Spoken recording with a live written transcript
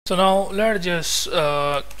So now let's just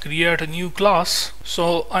create a new class.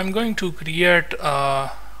 So I'm going to create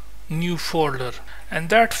a new folder, and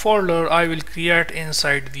that folder I will create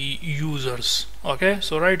inside the users. Okay,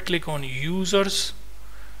 so right click on users,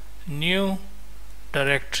 new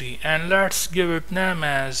directory, and let's give it name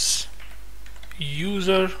as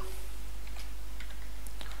user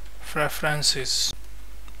preferences.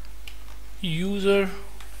 User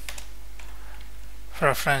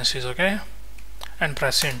preferences, okay, and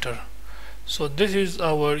press enter. So this is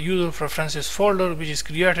our user preferences folder, which is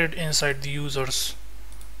created inside the users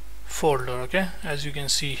folder, okay, as you can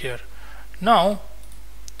see here. Now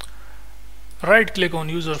right click on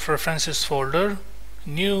user preferences folder,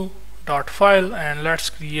 new .file, and let's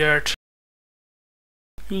create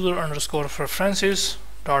user underscore preferences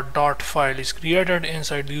dot file is created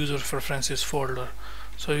inside the user preferences folder.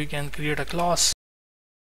 So you can create a class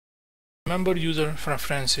remember user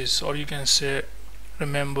preferences, or you can say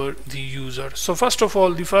remember the user. So first of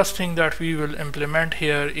all, the first thing that we will implement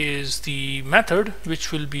here is the method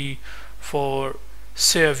which will be for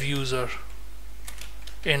save user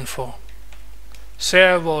info,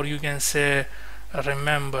 save, or you can say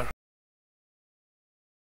remember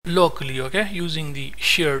locally, okay, using the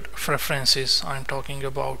shared preferences I'm talking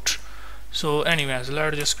about. So anyways,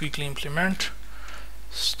 let's just quickly implement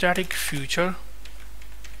static future.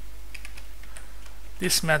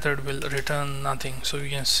 This method will return nothing, so we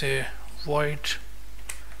can say void,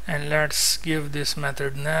 and let's give this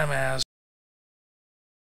method name as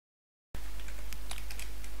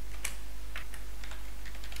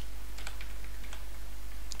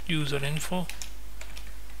user info.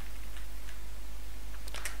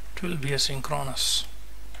 It will be asynchronous.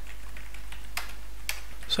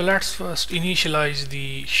 So let's first initialize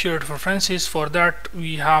the shared preferences. For that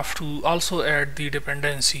we have to also add the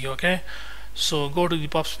dependency, okay. So go to the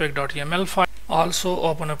pubspec.yml file, also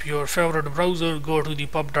open up your favorite browser, go to the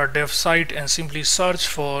pub.dev site and simply search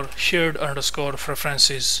for shared underscore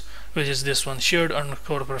preferences, which is this one, shared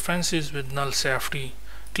underscore preferences with null safety.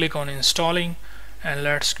 Click on installing, and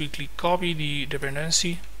let's quickly copy the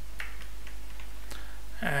dependency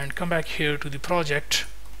and come back here to the project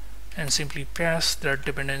and simply pass that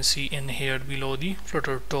dependency in here below the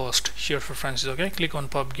Flutter toast shared preferences, okay. Click on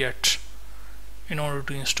pub-get in order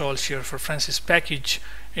to install shared preferences package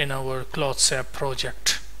in our cloth app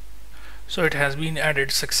project. So it has been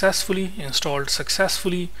added successfully, installed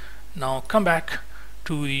successfully. Now come back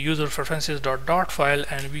to the user preferences dot file,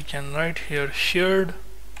 and we can write here shared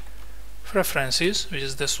preferences, which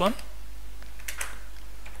is this one,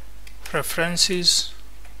 preferences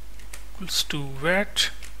equals to wet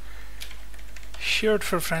shared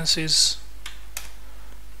preferences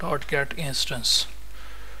dot get instance.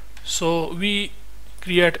 So we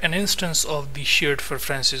create an instance of the shared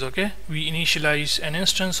preferences, okay. We initialize an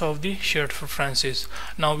instance of the shared preferences.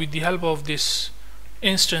 Now with the help of this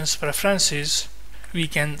instance preferences, we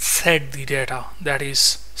can set the data, that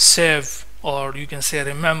is save, or you can say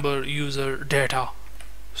remember user data.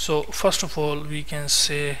 So first of all, we can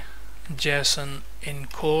say JSON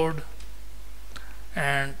encode,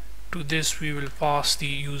 and to this we will pass the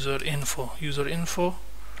user info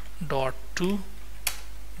dot to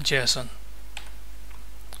JSON.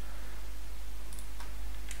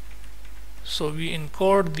 So we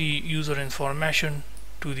encode the user information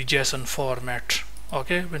to the JSON format,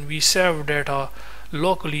 okay. When we save data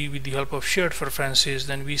locally with the help of shared preferences,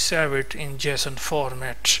 then we save it in JSON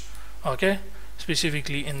format, okay.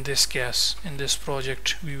 Specifically in this case, in this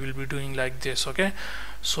project, we will be doing like this, okay.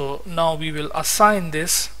 So now we will assign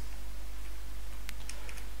this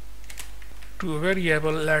to a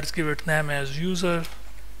variable. Let's give it name as user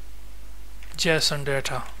JSON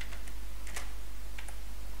data,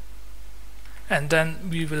 and then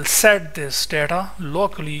we will set this data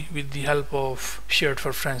locally with the help of shared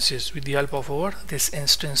preferences, with the help of our this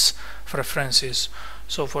instance preferences.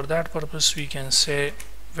 So for that purpose we can say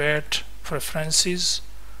wait preferences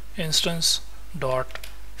instance dot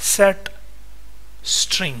set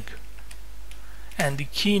string, and the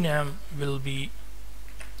key name will be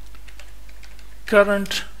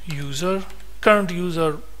current user.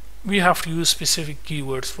 We have to use specific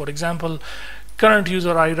keywords. For example, current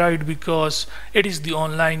user I write because it is the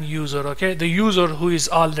online user, okay, the user who is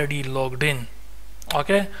already logged in,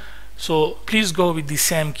 okay. So please go with the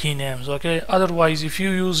same key names, okay. Otherwise, if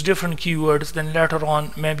you use different keywords, then later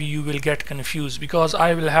on maybe you will get confused, because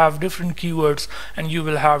I will have different keywords and you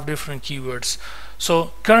will have different keywords.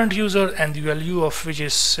 So current user, and the value of which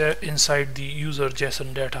is inside the user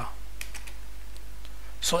JSON data.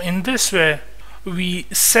 So in this way we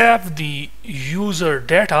save the user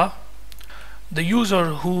data the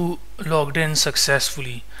user who logged in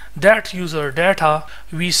successfully. That user data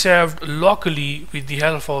we saved locally with the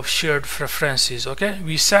help of shared preferences. Okay,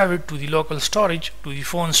 we save it to the local storage, to the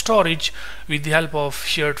phone storage, with the help of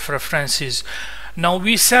shared preferences. Now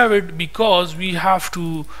we save it because we have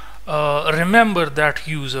to remember that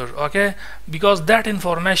user, okay, because that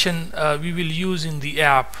information we will use in the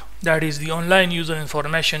app. That is the online user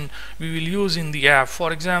information we will use in the app.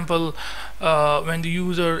 For example, when the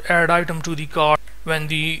user add item to the cart, when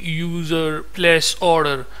the user place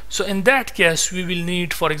order. So in that case we will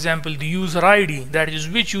need, for example, the user ID, that is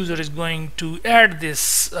which user is going to add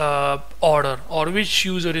this order, or which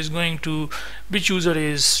user is trying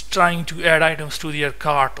to add items to their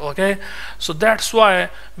cart. Okay, so that's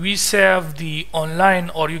why we save the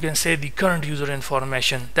online, or you can say the current user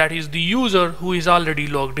information, that is the user who is already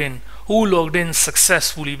logged in, who logged in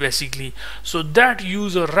successfully basically. So that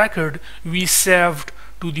user record we saved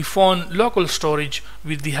to the phone local storage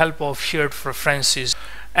with the help of shared preferences.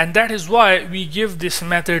 And that is why we give this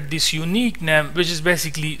method this unique name, which is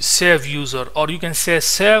basically save user, or you can say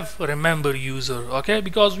save remember user. Okay,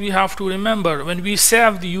 because we have to remember when we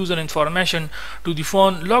save the user information to the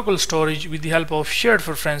phone local storage with the help of shared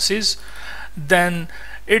preferences, then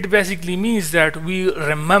it basically means that we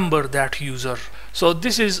remember that user. So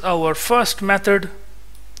this is our first method,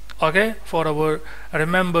 okay, for our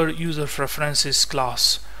remember user preferences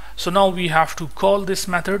class. So now we have to call this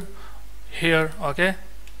method here, okay,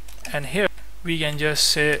 and here we can just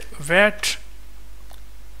say wait,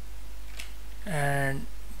 and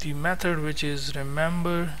the method which is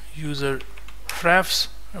remember user prefs,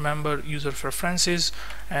 remember user preferences,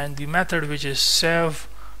 and the method which is save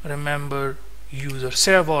remember user,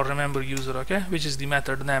 save or remember user, okay, which is the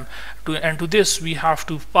method name. And to this we have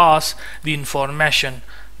to pass the information,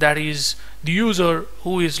 that is the user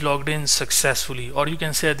who is logged in successfully, or you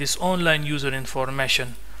can say this online user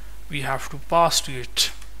information we have to pass to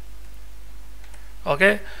it.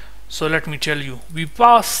 Okay, so let me tell you, we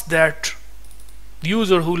pass that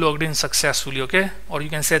user who logged in successfully, okay, or you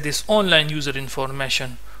can say this online user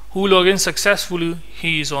information who logged in successfully,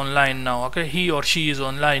 he is online now, okay, he or she is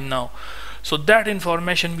online now. So that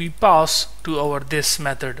information we pass to our this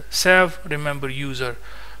method save remember user.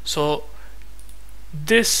 So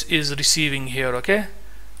this is receiving here, okay,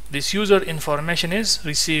 this user information is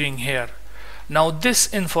receiving here. Now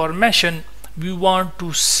this information we want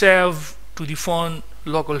to save to the phone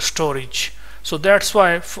local storage. So that's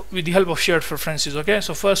why with the help of shared preferences, okay,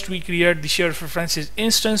 so first we create the shared preferences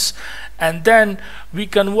instance, and then we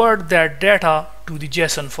convert that data to the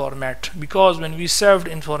JSON format, because when we saved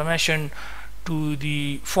information to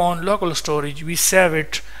the phone local storage we save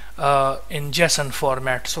it in JSON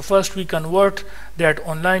format. So first we convert that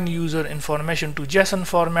online user information to JSON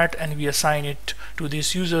format, and we assign it to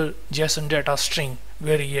this user JSON data string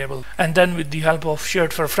variable, and then with the help of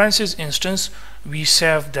shared preferences instance we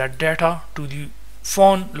save that data to the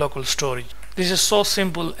phone local storage. This is so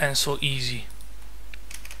simple and so easy.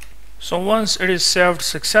 So once it is saved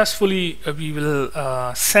successfully, we will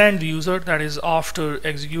send the user, that is after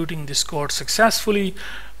executing this code successfully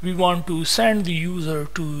we want to send the user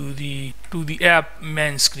to the app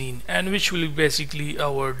main screen, and which will be basically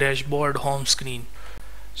our dashboard home screen.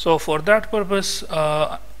 So for that purpose,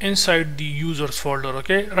 inside the users folder,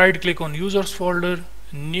 okay, right click on users folder,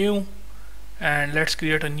 new, and let's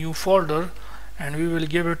create a new folder, and we will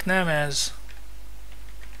give it name as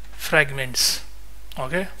fragments,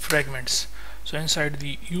 okay, fragments. So inside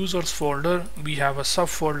the users folder we have a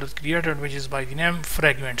subfolder created which is by the name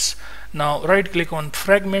fragments. Now right click on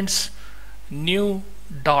fragments, new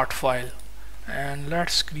dot file, and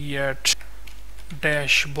let's create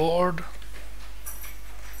dashboard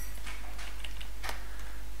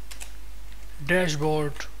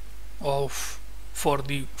of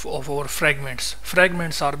our fragments.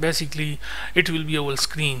 Fragments are basically, it will be our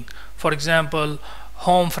screen. For example,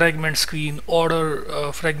 home fragment screen,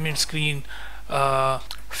 order fragment screen,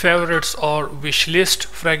 favorites or wish list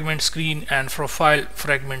fragment screen, and profile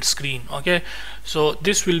fragment screen. Okay, so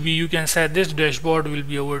this will be, you can say this dashboard will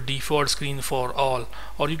be our default screen for all,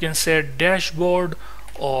 or you can say dashboard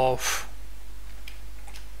of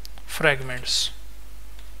fragments,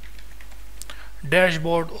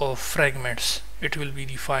 dashboard of fragments, it will be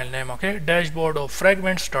the file name. Okay, dashboard of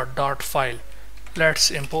fragments dot file. Let's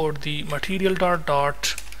import the material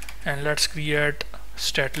dot and let's create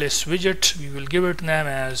stateless widget. We will give it name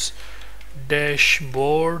as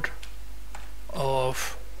dashboard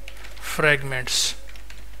of fragments,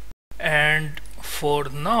 and for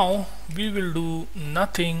now we will do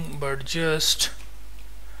nothing but just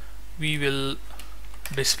we will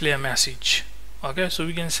display a message. Okay, so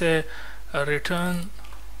we can say return,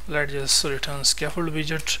 let's just return scaffold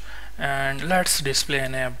widget, and let's display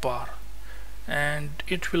an app bar, and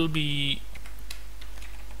it will be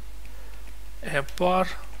app bar,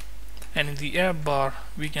 and in the app bar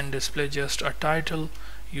we can display just a title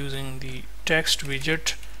using the text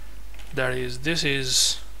widget, that is, this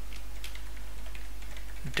is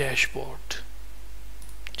dashboard,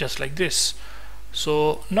 just like this.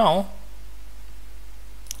 So now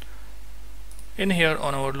in here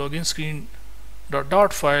on our login screen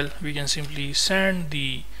dot file, we can simply send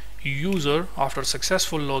the user after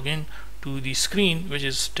successful login to the screen which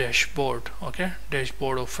is dashboard, okay,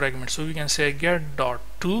 dashboard of fragments. So we can say get dot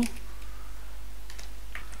to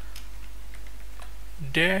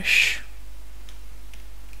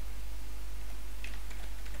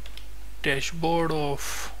dashboard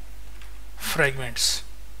of fragments,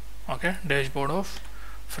 okay, dashboard of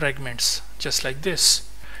fragments, just like this.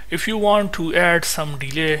 If you want to add some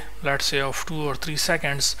delay, let's say of 2 or 3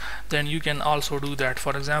 seconds, then you can also do that.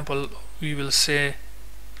 For example, we will say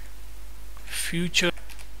future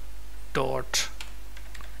dot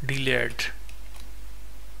delayed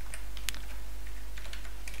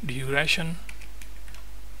duration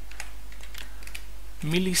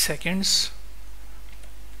milliseconds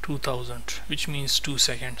 2000, which means 2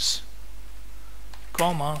 seconds,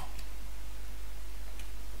 comma,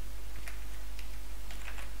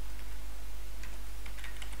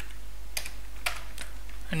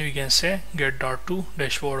 and we can say get dot to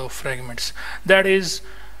dashboard of fragments. That is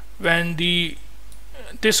when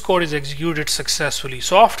this code is executed successfully.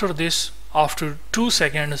 So after this, after 2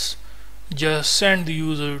 seconds, just send the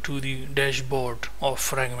user to the dashboard of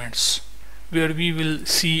fragments, where we will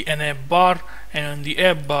see an app bar, and on the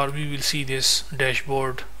app bar we will see this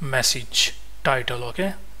dashboard message title,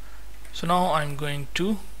 okay. So now I'm going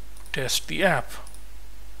to test the app.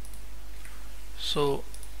 So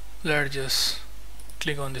let's just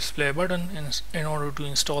click on this play button in order to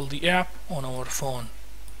install the app on our phone.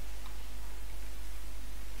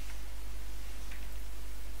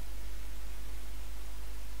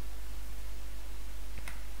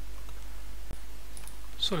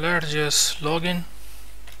 So let's just log in,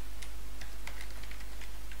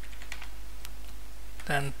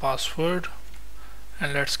 then password,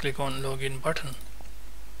 and let's click on login button.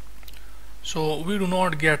 So we do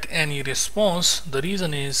not get any response. The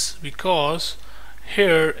reason is because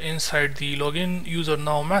here inside the login user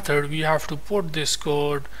now method we have to put this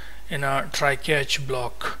code in a try catch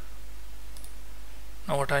block.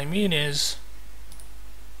 Now what I mean is,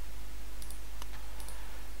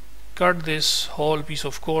 cut this whole piece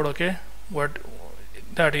of code, okay, what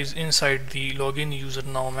that is inside the login user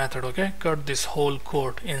now method, okay, cut this whole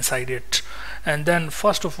code inside it, and then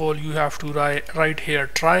first of all you have to write here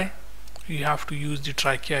try, you have to use the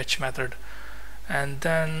try catch method, and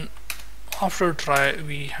then after try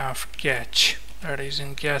we have catch, that is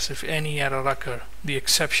in case if any error occur, the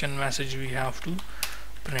exception message we have to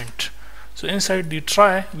print. So inside the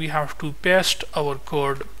try we have to paste our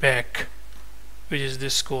code back, which is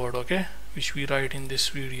this code, okay, which we write in this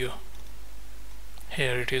video.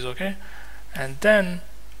 Here it is, okay, and then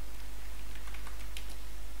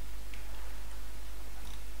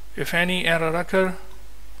if any error occur,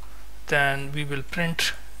 then we will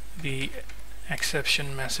print the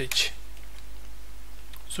exception message.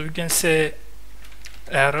 So we can say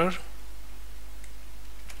error,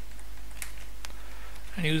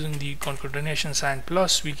 and using the concatenation sign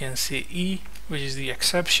plus we can say e, which is the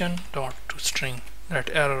exception dot to string, that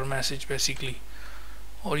error message basically,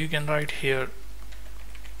 or you can write here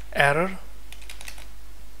error,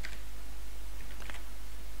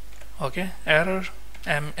 okay, error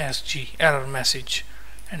msg, error message,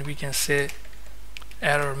 and we can say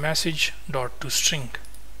error message dot to string.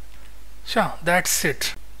 So that's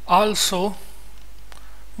it. Also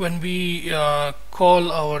when we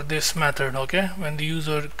call our this method, okay, when the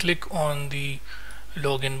user click on the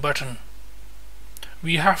login button,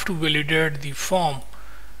 we have to validate the form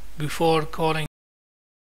before calling.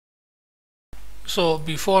 So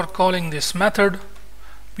before calling this method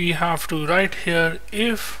we have to write here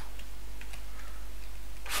if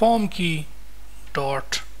form key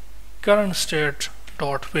dot current state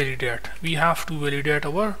dot validate. We have to validate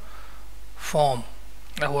our form,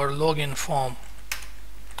 our login form.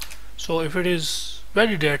 So if it is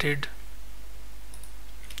validated,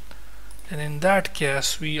 then in that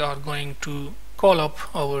case we are going to call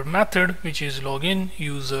up our method, which is login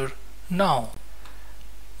user now.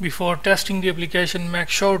 Before testing the application, make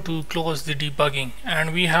sure to close the debugging,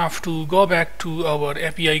 and we have to go back to our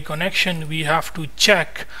API connection. We have to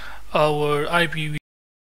check our IPv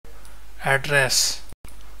address.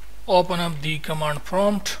 Open up the command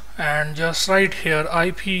prompt and just write here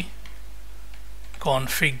ip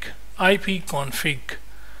config.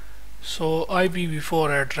 So ip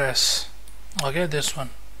before address, okay, this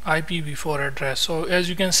one, ip before address. So as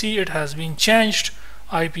you can see, it has been changed,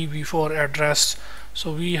 ip before address.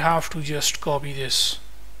 So we have to just copy this,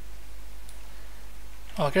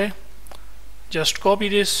 okay, just copy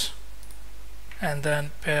this and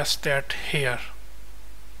then paste that here.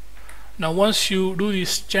 Now once you do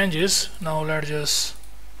these changes, now let's just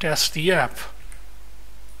test the app.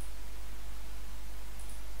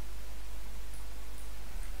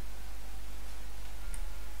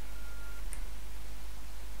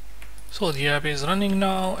 So the app is running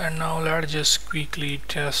now, and now let's just quickly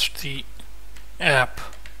test the app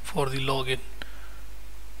for the login.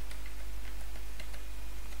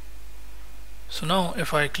 So now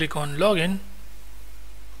if I click on login,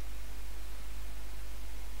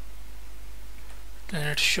 then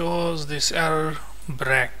it shows this error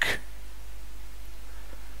break,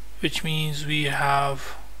 which means we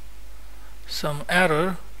have some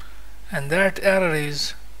error, and that error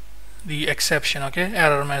is the exception, okay,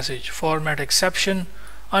 error message, format exception,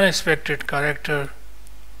 unexpected character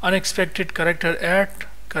at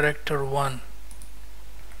character 1.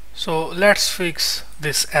 So let's fix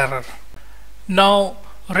this error. Now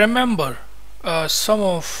remember, some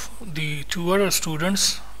of the two other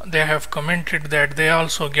students, they have commented that they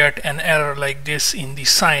also get an error like this in the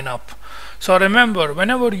sign up. So remember,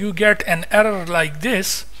 whenever you get an error like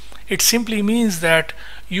this, it simply means that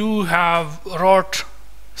you have wrote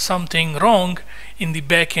something wrong in the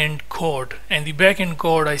backend code, and the backend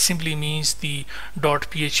code I simply means the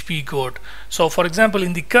 .php code. So for example,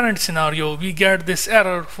 in the current scenario, we get this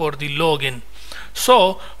error for the login.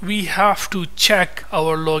 So we have to check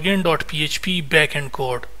our login.php backend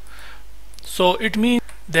code. So it means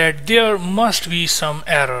that there must be some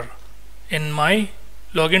error in my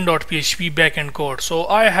login.php backend code. So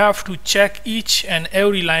I have to check each and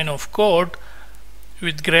every line of code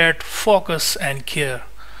with great focus and care.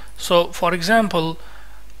 So for example,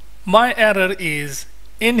 my error is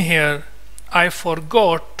in here, I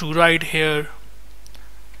forgot to write here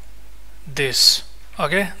this,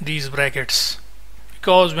 okay, these brackets,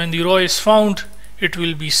 because when the row is found, it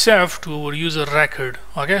will be saved to our user record,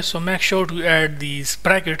 okay. So make sure to add these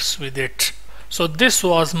brackets with it. So this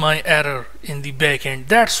was my error in the backend.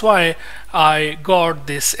 That's why I got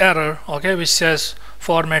this error, okay, which says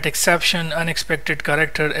format exception, unexpected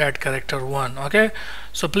character at character 1, okay.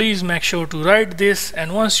 So please make sure to write this,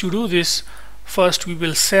 and once you do this, first we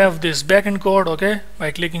will save this backend code, okay,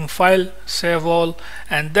 by clicking file, save all,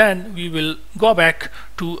 and then we will go back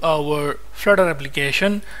to our Flutter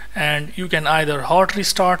application, and you can either hot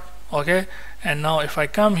restart, okay. And now if I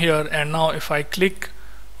come here, and now if I click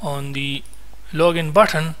on the login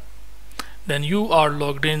button, then you are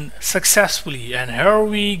logged in successfully, and here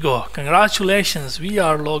we go. Congratulations, we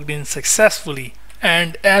are logged in successfully.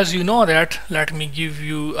 And as you know that, let me give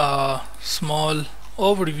you a small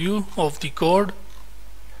overview of the code.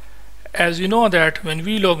 As you know that when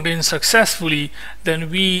we logged in successfully, then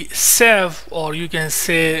we save, or you can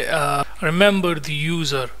say remember the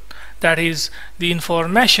user. That is the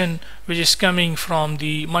information which is coming from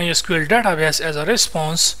the MySQL database as a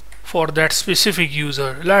response for that specific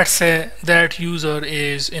user. Let's say that user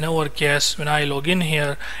is, in our case, when I log in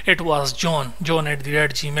here, it was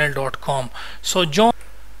john@gmail.com. So John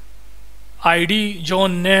ID,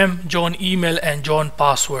 John name, John email, and John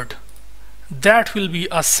password, that will be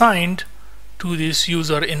assigned to this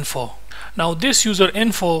user info. Now this user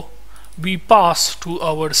info we pass to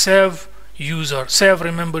our save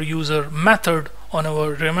remember user method on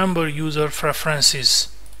our remember user preferences,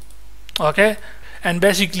 okay. And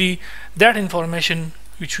basically that information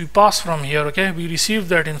which we pass from here, okay, we receive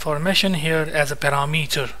that information here as a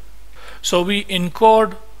parameter. So we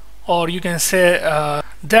encode, or you can say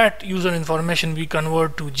that user information we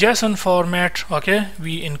convert to JSON format, okay,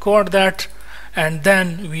 we encode that, and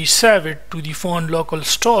then we save it to the phone local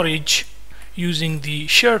storage using the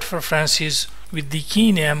shared preferences with the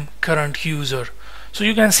key name current user. So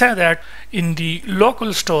you can say that in the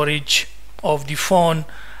local storage of the phone,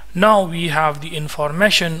 now we have the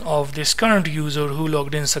information of this current user who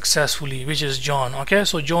logged in successfully, which is John, okay.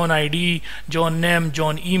 So John ID, John name,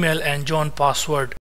 John email, and John password.